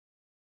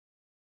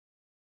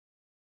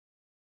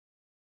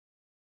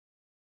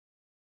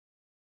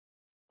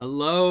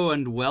Hello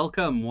and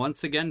welcome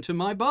once again to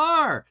my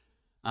bar.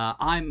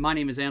 My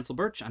name is Ansel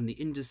Birch. I'm the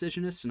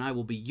Indecisionist, and I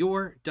will be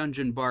your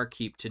dungeon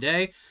barkeep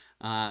today.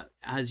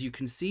 As you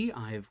can see,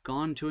 I've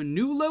gone to a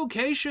new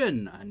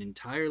location, an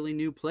entirely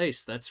new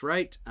place. That's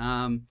right.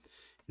 In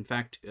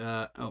fact,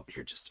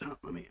 here, just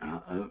let me.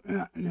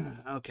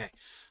 Okay.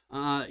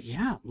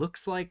 Yeah,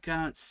 looks like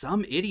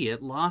some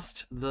idiot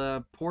lost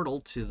the portal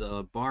to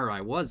the bar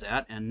I was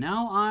at, and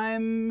now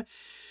I'm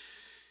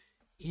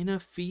in a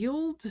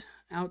field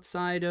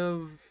outside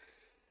of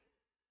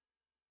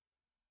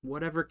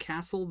whatever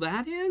castle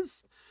that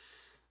is.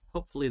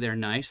 Hopefully they're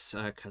nice,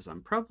 because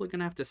I'm probably going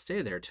to have to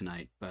stay there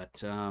tonight.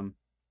 But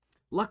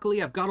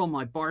luckily I've got all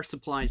my bar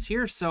supplies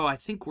here, so I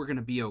think we're going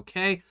to be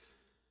okay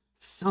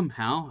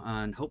somehow.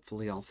 And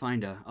hopefully I'll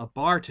find a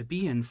bar to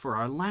be in for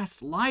our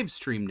last live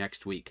stream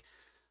next week.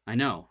 I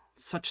know,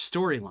 such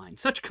storyline,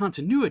 such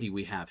continuity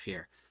we have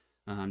here.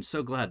 I'm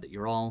so glad that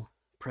you're all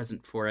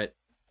present for it.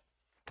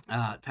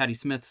 Patty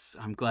Smiths,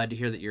 I'm glad to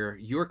hear that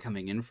you're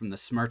coming in from the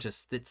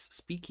Smartest Thits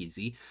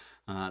Speakeasy.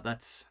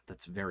 That's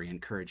very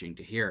encouraging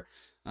to hear.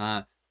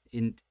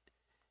 In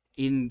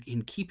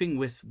keeping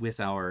with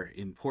our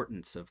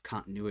importance of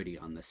continuity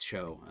on this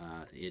show,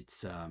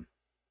 it's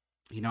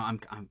I'm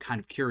kind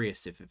of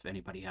curious if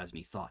anybody has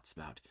any thoughts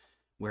about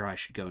where I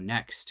should go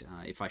next.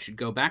 If I should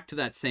go back to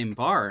that same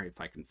bar,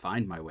 if I can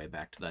find my way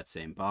back to that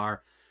same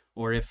bar,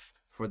 or if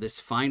for this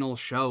final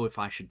show, if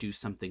I should do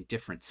something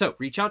different. So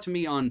reach out to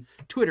me on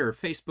Twitter,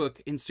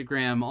 Facebook,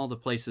 Instagram, all the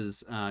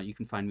places. You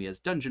can find me as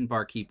Dungeon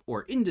Barkeep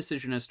or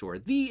Indecisionist or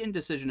The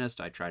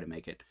Indecisionist. I try to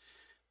make it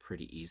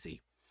pretty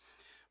easy.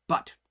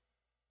 But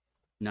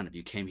none of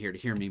you came here to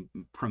hear me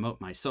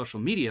promote my social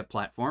media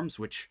platforms,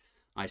 which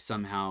I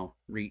somehow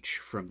reach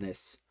from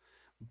this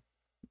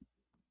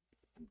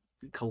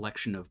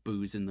collection of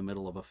booze in the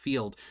middle of a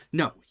field.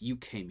 No, you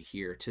came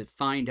here to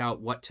find out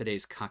what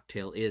today's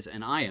cocktail is,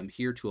 and I am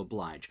here to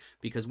oblige,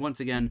 because once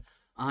again,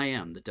 I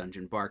am the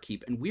Dungeon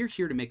Barkeep, and we're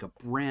here to make a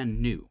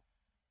brand new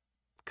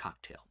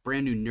cocktail,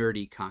 brand new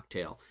nerdy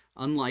cocktail,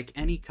 unlike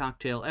any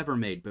cocktail ever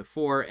made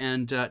before.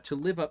 And to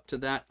live up to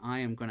that, I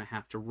am going to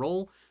have to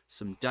roll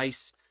some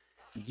dice,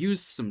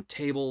 use some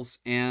tables,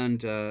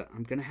 and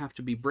I'm going to have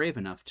to be brave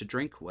enough to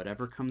drink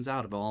whatever comes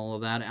out of all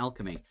of that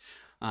alchemy.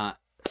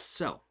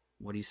 So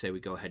what do you say we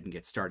go ahead and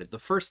get started? The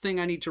first thing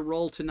I need to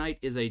roll tonight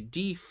is a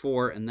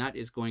D4, and that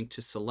is going to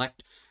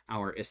select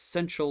our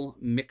essential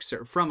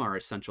mixer from our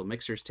essential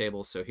mixers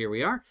table. So here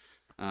we are.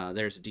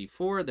 There's a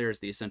D4. There's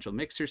the essential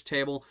mixers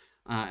table.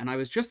 And I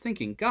was just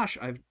thinking, gosh,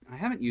 I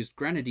haven't used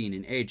grenadine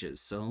in ages.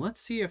 So let's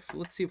see if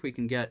we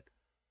can get.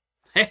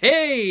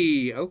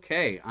 Hey,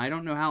 okay. I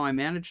don't know how I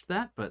managed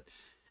that, but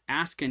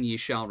ask and ye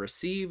shall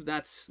receive.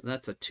 That's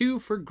a 2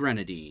 for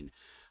grenadine.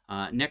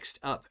 Next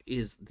up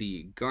is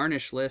the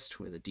garnish list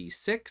with a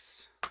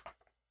D6.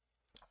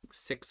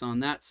 6 on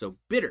that. So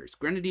bitters,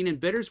 grenadine and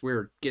bitters,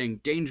 we're getting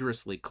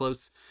dangerously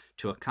close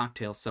to a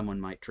cocktail someone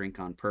might drink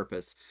on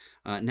purpose.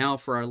 Now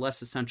for our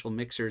less essential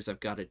mixers, I've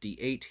got a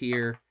D8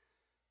 here.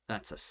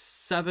 That's a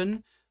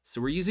 7.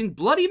 So we're using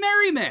Bloody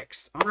Mary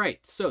mix. All right,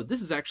 so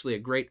this is actually a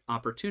great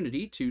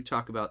opportunity to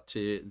talk about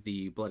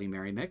the Bloody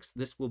Mary mix.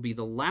 This will be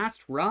the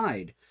last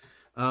ride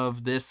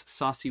of this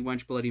Saucy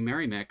Wench Bloody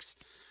Mary mix.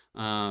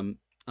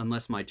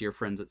 Unless my dear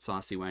friends at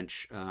Saucy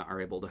Wench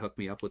are able to hook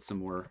me up with some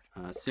more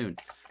soon.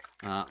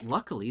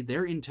 Luckily,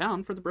 they're in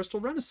town for the Bristol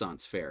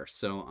Renaissance Fair,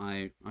 so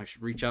I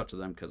should reach out to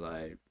them, because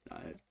I'm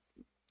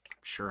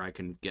sure I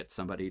can get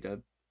somebody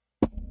to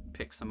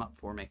pick some up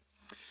for me.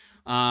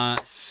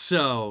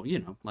 So,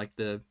 like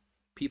the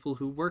people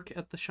who work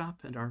at the shop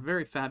and are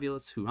very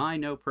fabulous, who I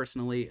know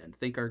personally and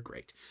think are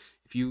great.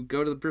 If you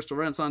go to the Bristol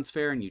Renaissance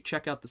Fair and you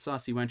check out the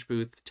Saucy Wench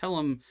booth, tell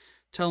them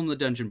the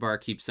Dungeon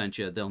Barkeep sent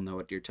you. They'll know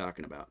what you're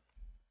talking about.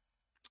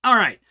 All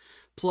right,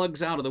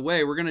 plugs out of the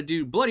way. We're going to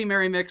do Bloody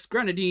Mary mix,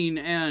 grenadine,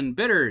 and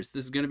bitters.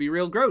 This is going to be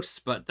real gross,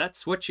 but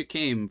that's what you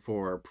came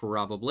for,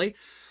 probably.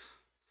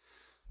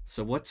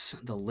 So what's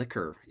the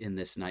liquor in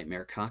this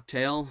nightmare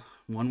cocktail?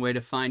 One way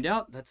to find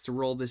out, that's to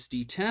roll this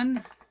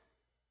D10.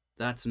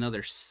 That's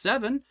another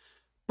 7.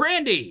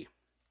 Brandy!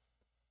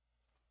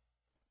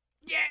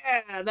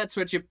 Yeah, that's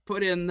what you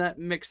put in that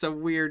mix of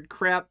weird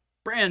crap.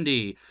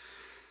 Brandy.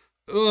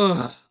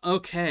 Ugh,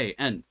 okay,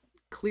 and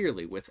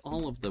clearly, with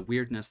all of the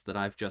weirdness that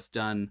I've just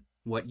done,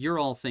 what you're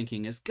all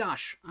thinking is,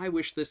 gosh, I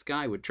wish this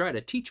guy would try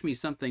to teach me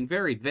something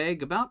very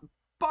vague about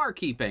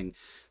barkeeping.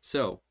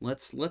 So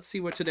let's see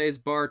what today's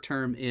bar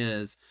term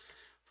is.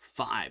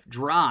 5,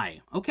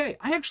 dry. Okay,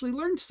 I actually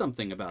learned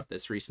something about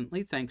this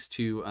recently, thanks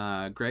to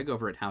Greg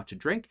over at How to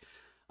Drink.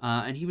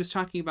 And he was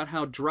talking about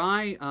how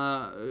dry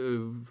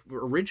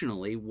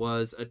originally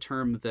was a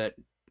term that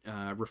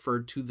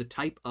referred to the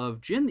type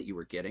of gin that you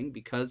were getting,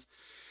 because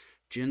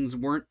gins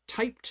weren't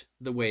typed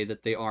the way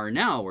that they are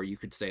now, where you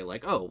could say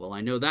like, oh, well,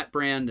 I know that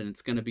brand and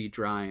it's going to be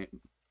dry,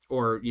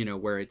 or,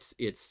 where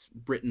it's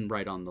written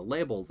right on the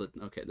label that,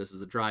 okay, this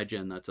is a dry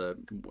gin, that's a,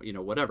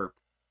 whatever.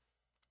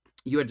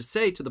 You had to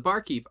say to the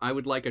barkeep, I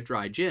would like a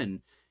dry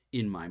gin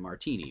in my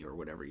martini, or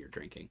whatever you're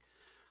drinking.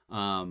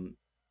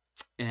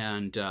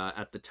 And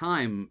at the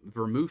time,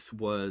 vermouth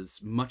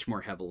was much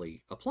more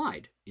heavily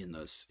applied in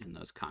those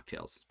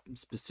cocktails,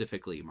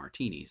 specifically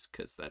martinis,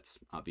 because that's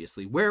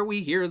obviously where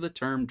we hear the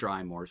term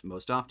dry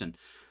most often.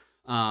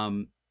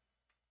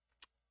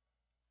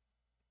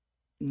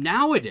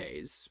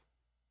 Nowadays,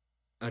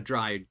 a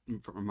dry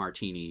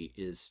martini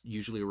is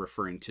usually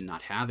referring to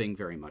not having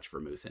very much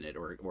vermouth in it,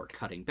 or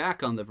cutting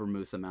back on the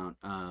vermouth amount.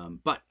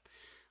 But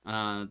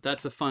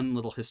that's a fun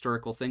little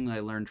historical thing that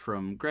I learned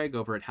from Greg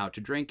over at How to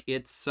Drink.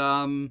 It's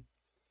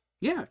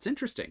yeah, it's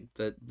interesting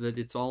that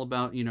it's all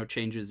about, you know,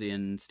 changes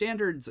in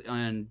standards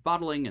and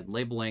bottling and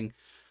labeling.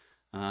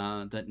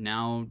 That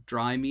now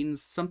dry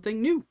means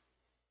something new.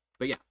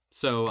 But yeah,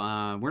 so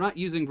we're not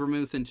using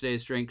vermouth in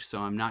today's drink,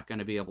 so I'm not going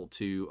to be able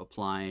to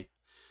apply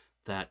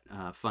that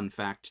fun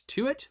fact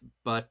to it.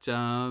 But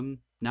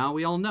now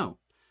we all know.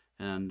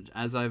 And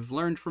as I've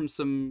learned from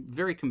some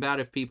very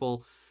combative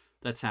people,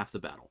 that's half the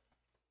battle.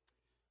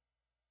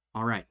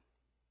 All right,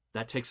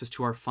 that takes us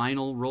to our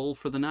final roll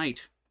for the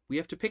night. We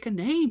have to pick a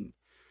name.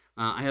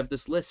 I have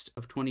this list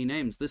of 20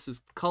 names. This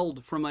is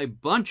culled from a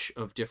bunch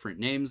of different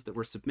names that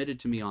were submitted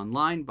to me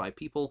online by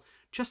people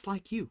just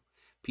like you.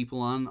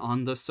 People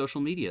on the social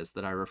medias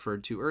that I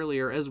referred to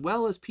earlier, as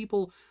well as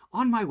people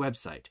on my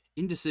website,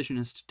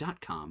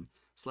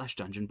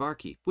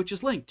 indecisionist.com/dungeonbarkeep, which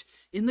is linked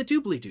in the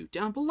doobly-doo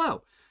down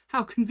below.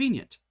 How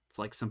convenient. It's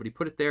like somebody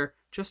put it there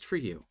just for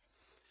you.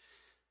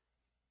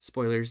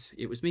 Spoilers,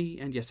 it was me,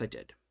 and yes, I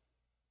did.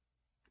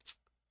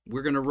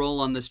 We're going to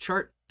roll on this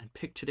chart and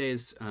pick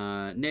today's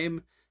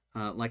name.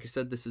 Like I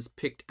said, this is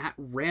picked at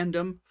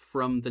random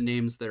from the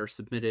names that are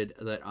submitted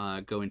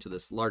that go into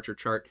this larger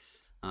chart.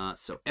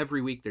 So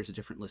every week there's a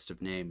different list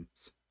of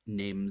names.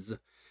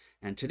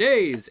 And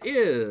today's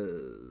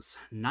is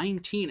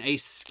 19, a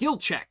skill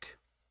check.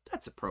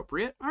 That's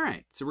appropriate. All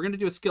right, so we're going to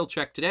do a skill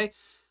check today.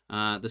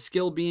 The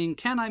skill being,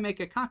 can I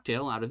make a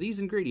cocktail out of these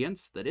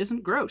ingredients that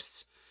isn't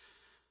gross?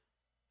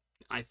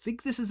 I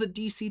think this is a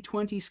DC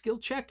 20 skill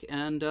check,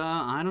 and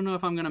I don't know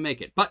if I'm going to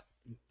make it, but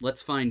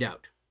let's find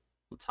out.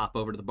 Let's hop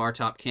over to the bar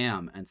top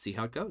cam and see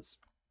how it goes.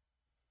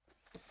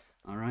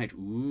 All right.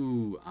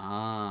 Ooh,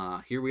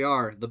 here we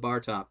are, the bar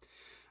top.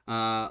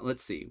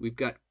 Let's see. We've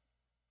got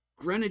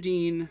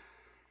grenadine,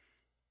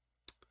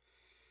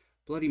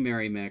 Bloody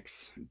Mary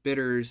mix,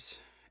 bitters,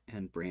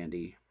 and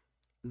brandy.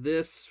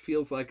 This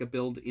feels like a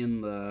build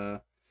in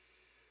the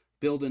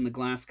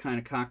glass kind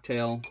of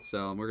cocktail,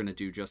 so we're going to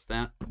do just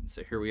that.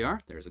 So here we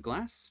are. There's a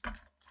glass.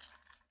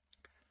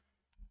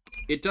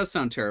 It does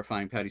sound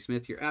terrifying, Patty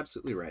Smith. You're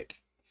absolutely right.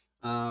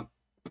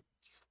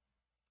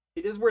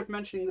 It is worth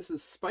mentioning this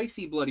is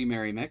spicy Bloody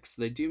Mary mix.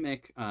 They do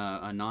make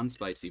a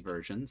non-spicy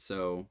version,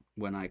 so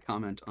when I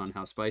comment on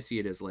how spicy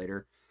it is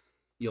later,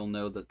 you'll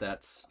know that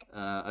that's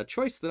a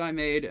choice that I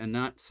made and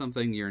not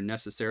something you're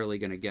necessarily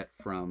going to get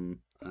from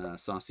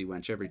Saucy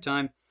Wench every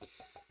time.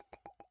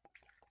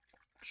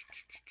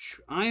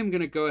 I am going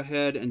to go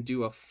ahead and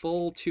do a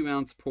full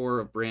 2-ounce pour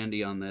of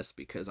brandy on this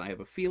because I have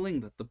a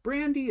feeling that the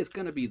brandy is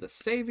going to be the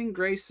saving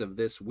grace of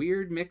this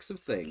weird mix of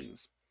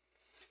things.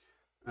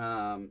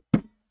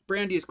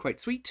 Brandy is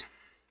quite sweet,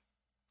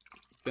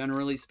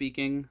 generally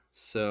speaking,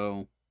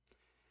 so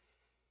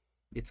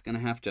it's going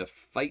to have to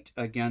fight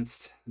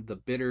against the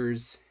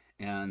bitters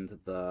and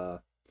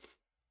the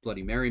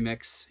Bloody Mary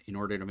mix in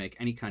order to make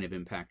any kind of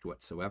impact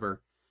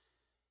whatsoever.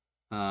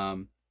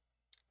 I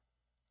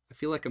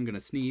feel like I'm going to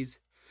sneeze.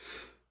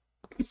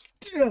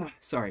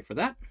 Sorry for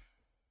that.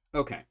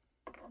 Okay.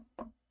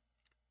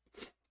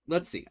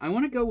 Let's see. I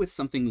want to go with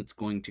something that's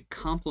going to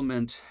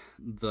complement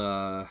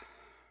the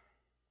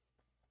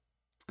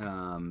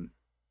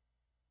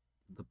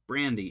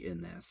brandy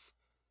in this.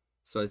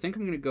 So I think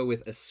I'm going to go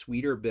with a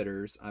sweeter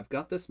bitters. I've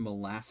got this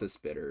molasses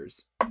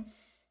bitters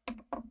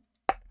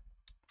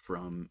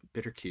from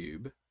Bitter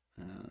Cube.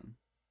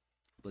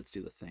 Let's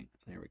do the thing.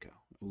 There we go.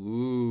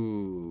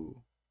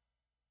 Ooh.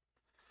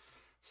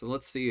 So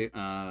let's see if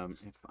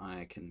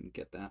I can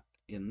get that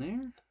in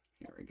there.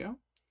 Here we go.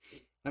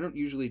 I don't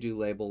usually do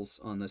labels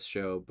on this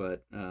show,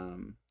 but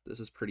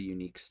this is pretty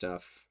unique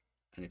stuff.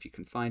 And if you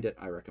can find it,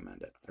 I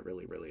recommend it. I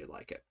really, really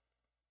like it.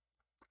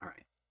 All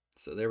right.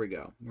 So there we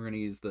go. We're going to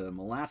use the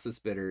molasses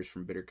bitters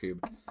from Bitter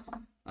Cube.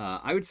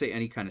 I would say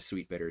any kind of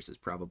sweet bitters is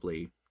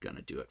probably going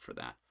to do it for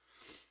that.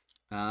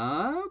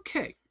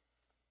 Okay.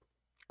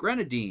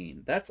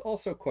 Grenadine. That's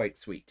also quite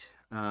sweet.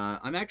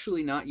 I'm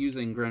actually not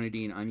using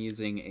grenadine. I'm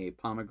using a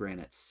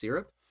pomegranate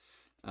syrup,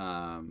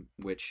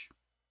 which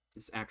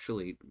is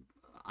actually,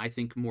 I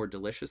think, more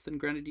delicious than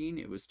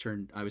grenadine.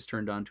 I was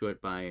turned on to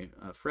it by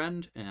a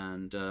friend,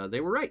 and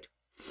they were right.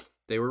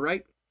 They were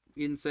right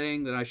in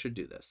saying that I should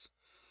do this.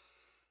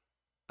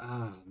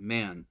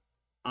 Man.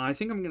 I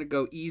think I'm going to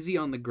go easy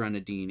on the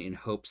grenadine in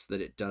hopes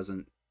that it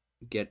doesn't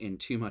get in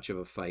too much of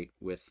a fight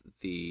with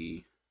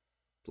the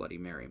Bloody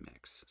Mary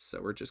mix.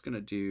 So we're just going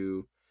to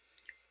do...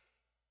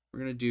 We're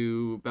going to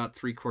do about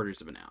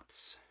 3/4 of an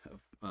ounce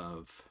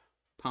of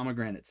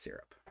pomegranate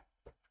syrup.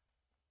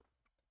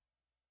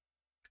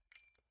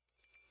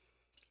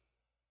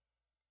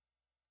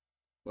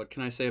 What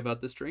can I say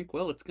about this drink?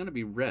 Well, it's going to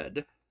be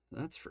red,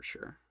 That's for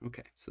sure.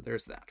 Okay, so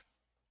there's that.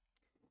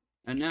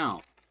 And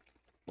now,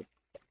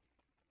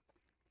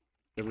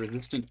 the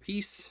resistant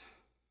piece,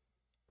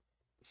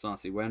 the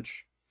saucy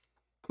wench,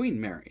 Queen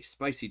Mary,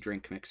 spicy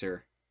drink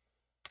mixer.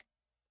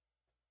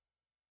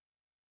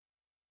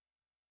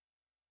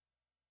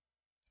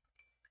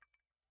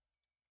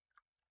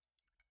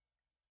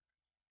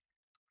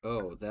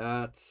 Oh,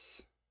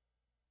 that's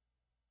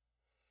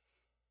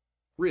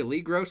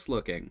really gross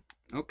looking.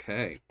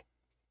 Okay.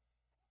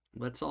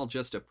 Let's all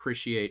just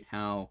appreciate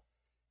how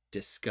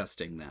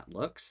disgusting that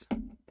looks.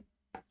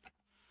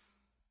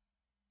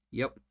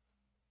 Yep.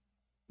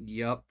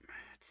 Yep.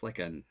 It's like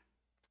an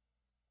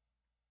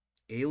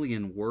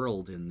alien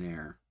world in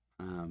there.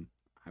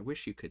 I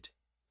wish you could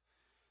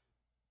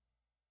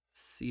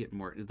see it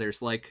more.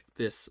 There's like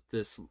this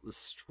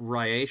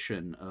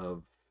striation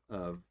of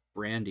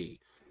brandy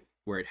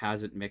where it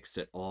hasn't mixed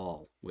at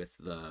all with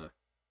the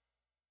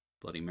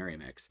Bloody Mary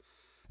mix.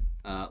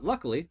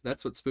 Luckily,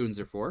 that's what spoons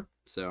are for.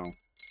 So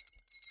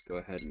go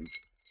ahead and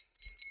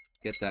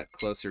get that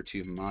closer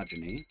to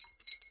homogeny.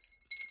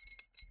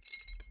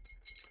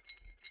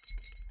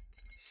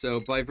 So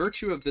by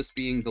virtue of this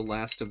being the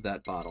last of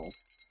that bottle,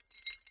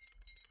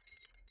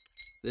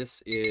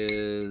 this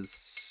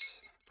is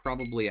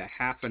probably a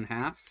half and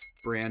half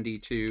brandy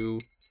to,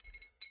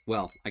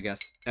 well, I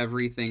guess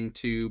everything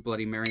to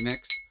Bloody Mary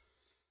mix.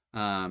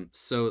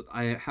 So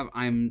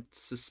I'm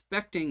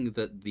suspecting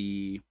that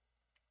the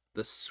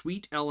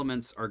sweet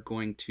elements are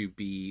going to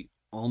be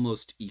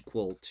almost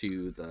equal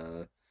to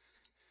the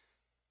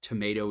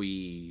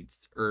tomatoey,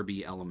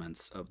 herby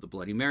elements of the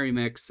Bloody Mary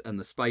mix, and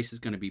the spice is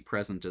going to be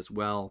present as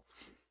well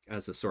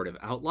as a sort of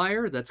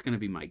outlier. That's going to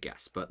be my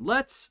guess. But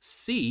let's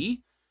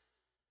see.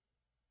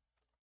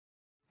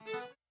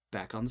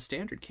 Back on the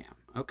standard cam.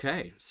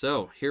 Okay,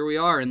 so here we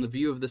are in the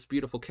view of this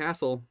beautiful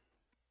castle.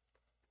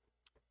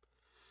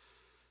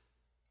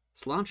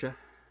 Sláinte.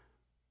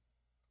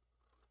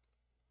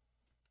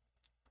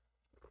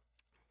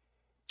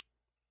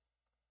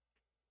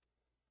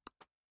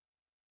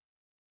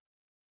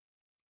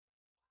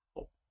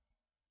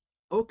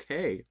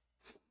 Okay.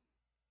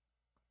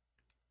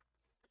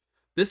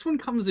 This one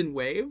comes in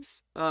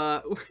waves.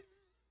 Wow.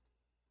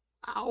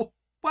 Wow,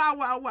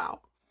 wow, wow.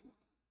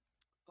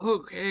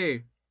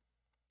 Okay.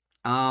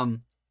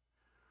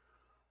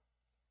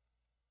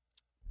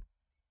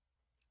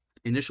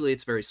 Initially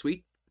it's very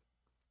sweet.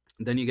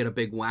 Then you get a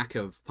big whack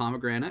of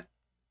pomegranate.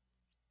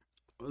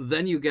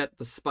 Then you get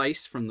the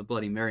spice from the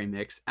Bloody Mary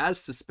mix. As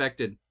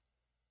suspected,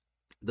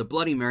 the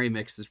Bloody Mary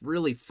mix is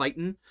really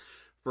fighting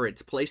for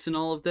its place in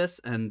all of this,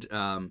 and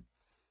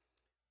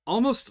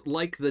almost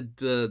like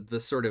the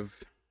sort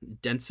of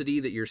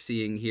density that you're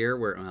seeing here,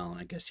 where, well,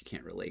 I guess you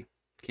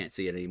can't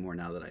see it anymore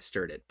now that I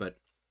stirred it, but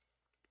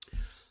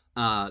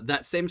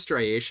that same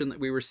striation that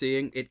we were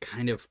seeing, it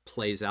kind of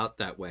plays out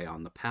that way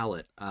on the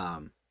palate.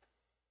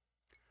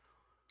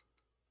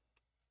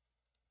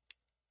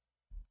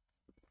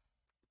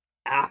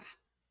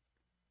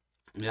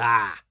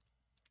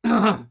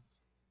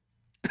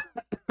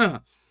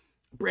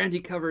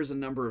 Brandy covers a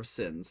number of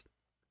sins,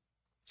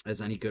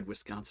 as any good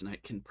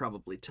Wisconsinite can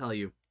probably tell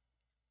you.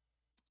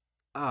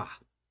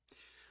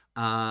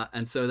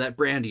 And so that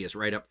brandy is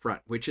right up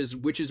front, which is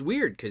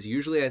weird, because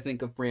usually I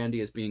think of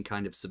brandy as being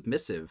kind of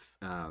submissive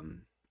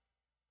in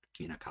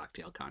a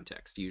cocktail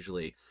context.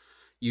 Usually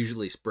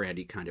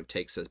brandy kind of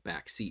takes a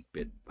back seat,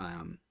 but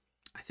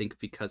I think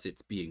because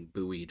it's being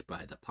buoyed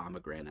by the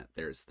pomegranate,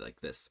 there's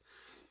like this,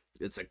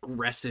 it's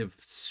aggressive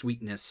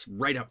sweetness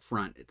right up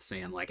front. It's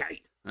saying like,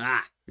 hey,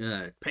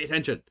 pay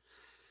attention.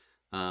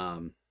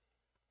 And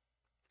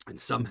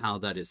somehow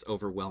that is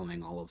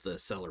overwhelming all of the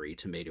celery,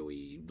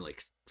 tomatoey,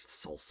 like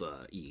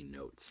salsa-y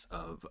notes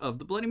of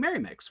the Bloody Mary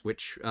mix,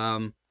 which,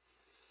 I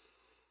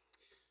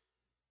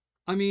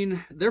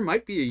mean, there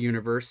might be a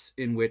universe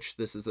in which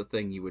this is a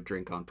thing you would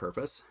drink on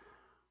purpose.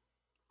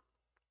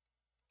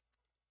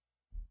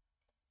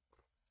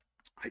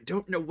 I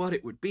don't know what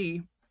it would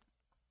be.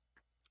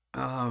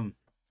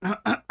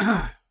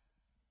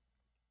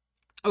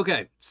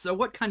 Okay, so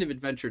what kind of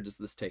adventure does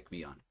this take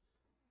me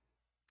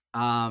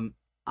on?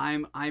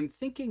 I'm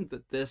thinking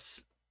that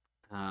this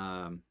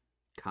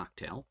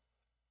cocktail,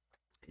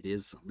 it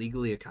is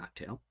legally a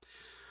cocktail.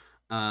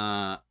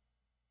 I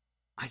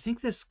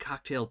think this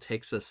cocktail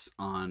takes us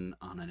on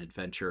an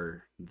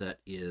adventure that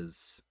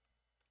is,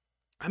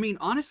 I mean,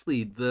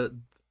 honestly,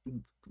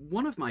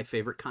 one of my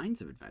favorite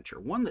kinds of adventure.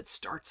 One that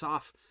starts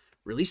off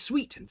really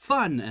sweet and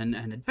fun and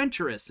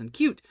adventurous and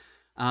cute,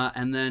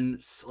 and then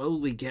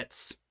slowly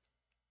gets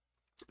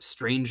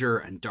stranger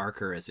and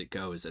darker as it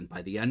goes, and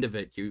by the end of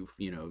it, you've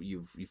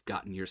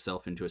gotten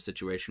yourself into a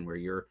situation where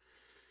you're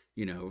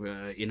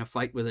in a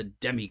fight with a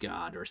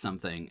demigod or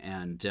something,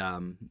 and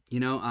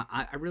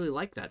I really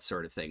like that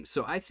sort of thing.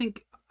 So I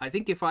think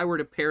if I were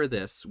to pair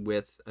this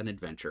with an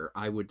adventure,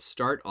 I would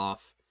start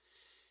off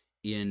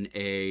in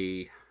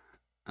a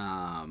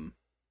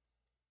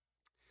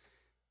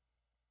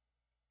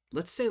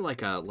let's say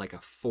like a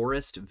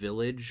forest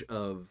village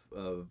of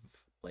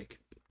like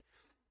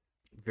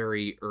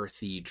very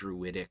earthy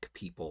druidic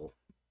people,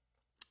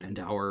 And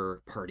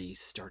our party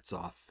starts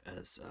off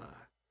as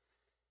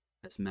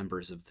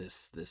members of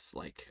this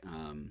like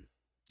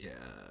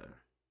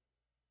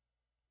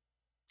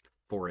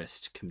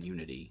forest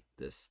community,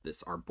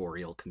 this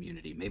arboreal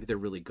community. Maybe they're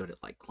really good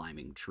at like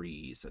climbing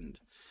trees, and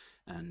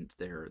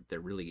they're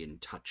really in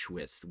touch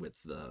with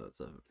the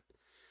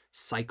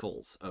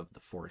cycles of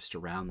the forest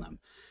around them.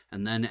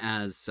 And then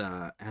as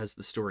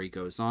the story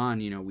goes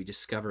on, you know, we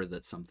discover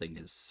that something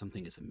is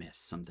amiss.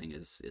 Something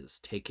is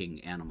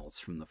taking animals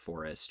from the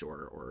forest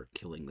or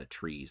killing the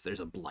trees. There's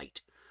a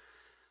blight.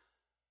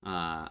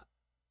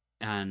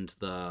 And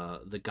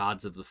the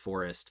gods of the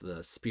forest,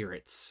 the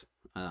spirits,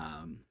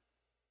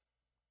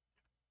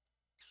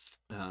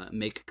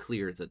 make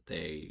clear that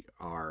they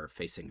are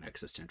facing an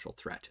existential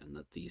threat, and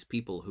that these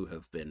people who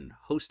have been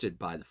hosted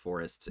by the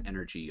forest's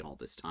energy all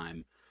this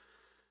time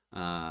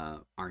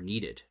are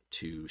needed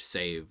to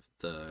save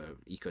the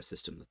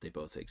ecosystem that they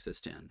both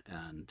exist in.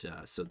 And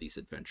so these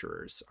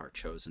adventurers are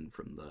chosen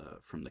from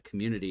the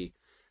community.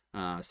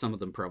 Some of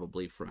them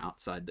probably from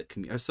outside the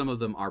community. Some of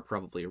them are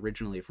probably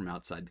originally from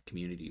outside the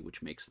community,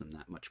 which makes them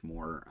that much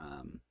more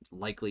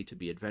likely to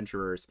be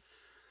adventurers,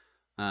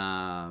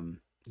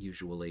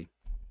 usually.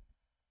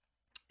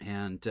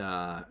 And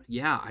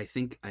yeah, I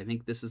think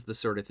this is the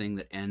sort of thing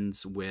that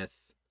ends with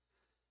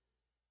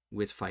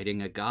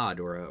fighting a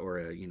god or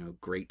a you know,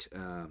 great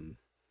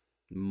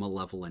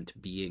malevolent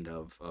being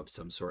of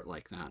some sort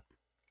like that.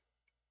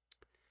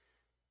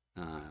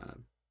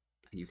 And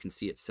you can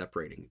see it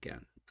separating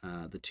again.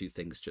 The two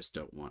things just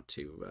don't want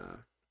to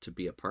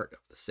be a part of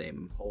the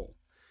same whole.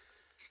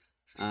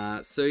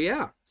 So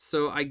yeah,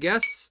 so I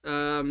guess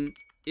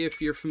if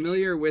you're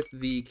familiar with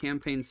the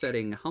campaign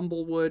setting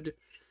Humblewood,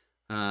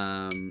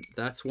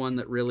 that's one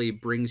that really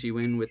brings you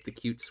in with the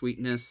cute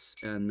sweetness,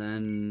 and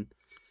then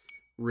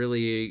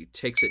really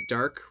takes it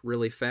dark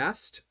really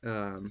fast.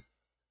 So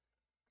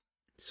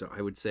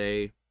I would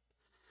say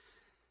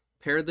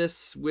pair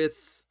this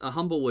with a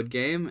Humblewood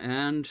game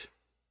and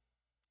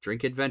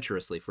drink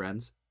adventurously,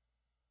 friends.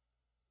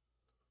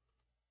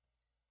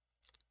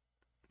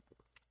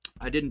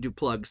 I didn't do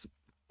plugs,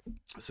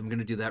 so I'm going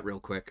to do that real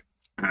quick.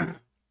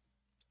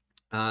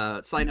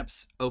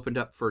 Signups opened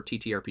up for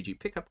TTRPG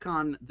Pickup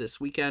Con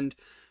this weekend.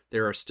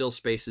 There are still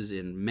spaces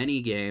in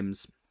many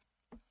games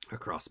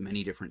across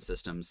many different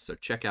systems, so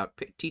check out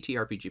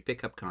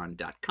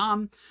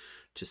ttrpgpickupcon.com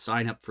to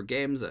sign up for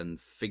games and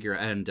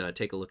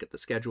take a look at the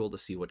schedule to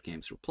see what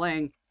games we're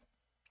playing.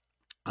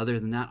 Other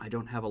than that, I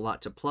don't have a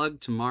lot to plug.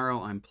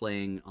 Tomorrow I'm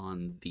playing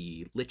on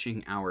the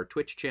Liching Hour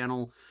Twitch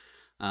channel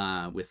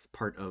with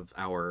part of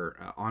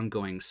our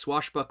ongoing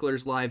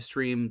Swashbucklers live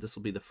stream. This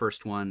will be the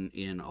first one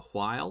in a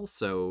while,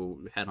 so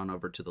head on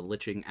over to the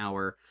Liching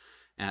Hour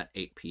at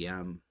 8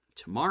 p.m.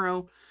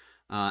 tomorrow.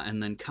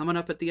 And then coming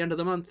up at the end of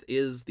the month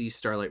is the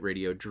Starlight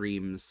Radio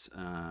Dreams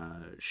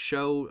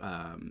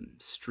show,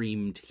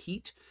 Streamed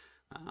Heat.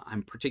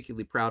 I'm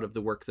particularly proud of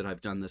the work that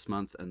I've done this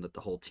month and that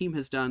the whole team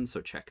has done,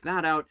 so check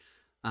that out.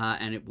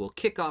 And it will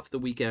kick off the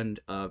weekend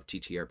of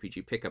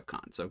TTRPG Pickup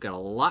Con. So I've got a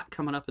lot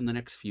coming up in the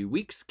next few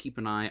weeks. Keep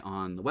an eye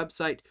on the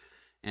website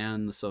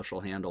and the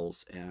social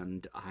handles,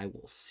 and I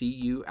will see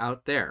you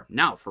out there.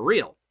 Now, for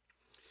real,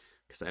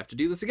 because I have to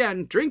do this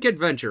again, drink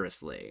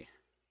adventurously.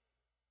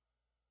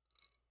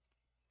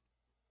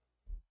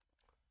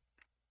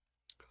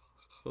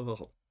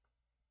 Oh,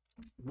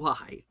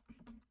 why?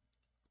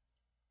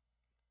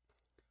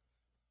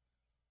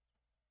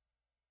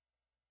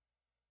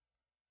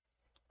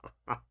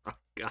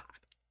 God.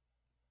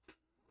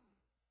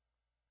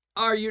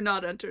 Are you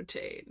not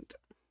entertained?